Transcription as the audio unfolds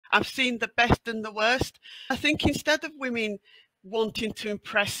I've seen the best and the worst. I think instead of women wanting to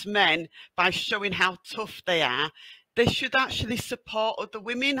impress men by showing how tough they should actually support other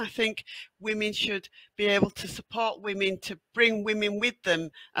women. I think women should be able to support women, to bring women with them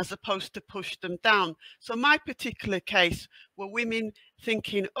as opposed to push them down. So my particular case were women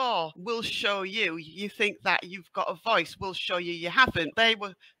thinking, oh, we'll show you. You think that you've got a voice, we'll show you you haven't. They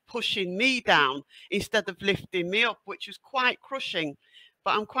were pushing me down instead of lifting me up, which was quite crushing.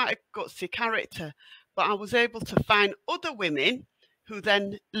 But I'm quite a gutsy character. But I was able to find other women who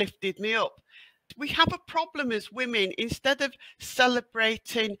then lifted me up. We have a problem as women. Instead of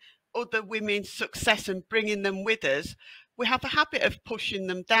celebrating other women's success and bringing them with us, we have a habit of pushing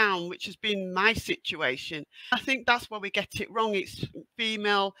them down, which has been my situation. I think that's where we get it wrong. It's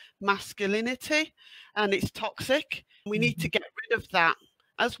female masculinity and it's toxic. We need to get rid of that.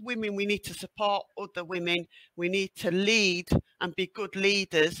 As women, we need to support other women. We need to lead and be good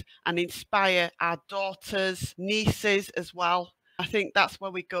leaders and inspire our daughters, nieces as well. I think that's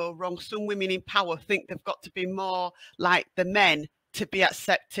where we go wrong. Some women in power think they've got to be more like the men to be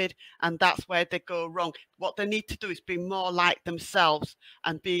accepted, and that's where they go wrong. What they need to do is be more like themselves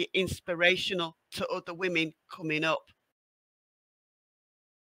and be inspirational to other women coming up.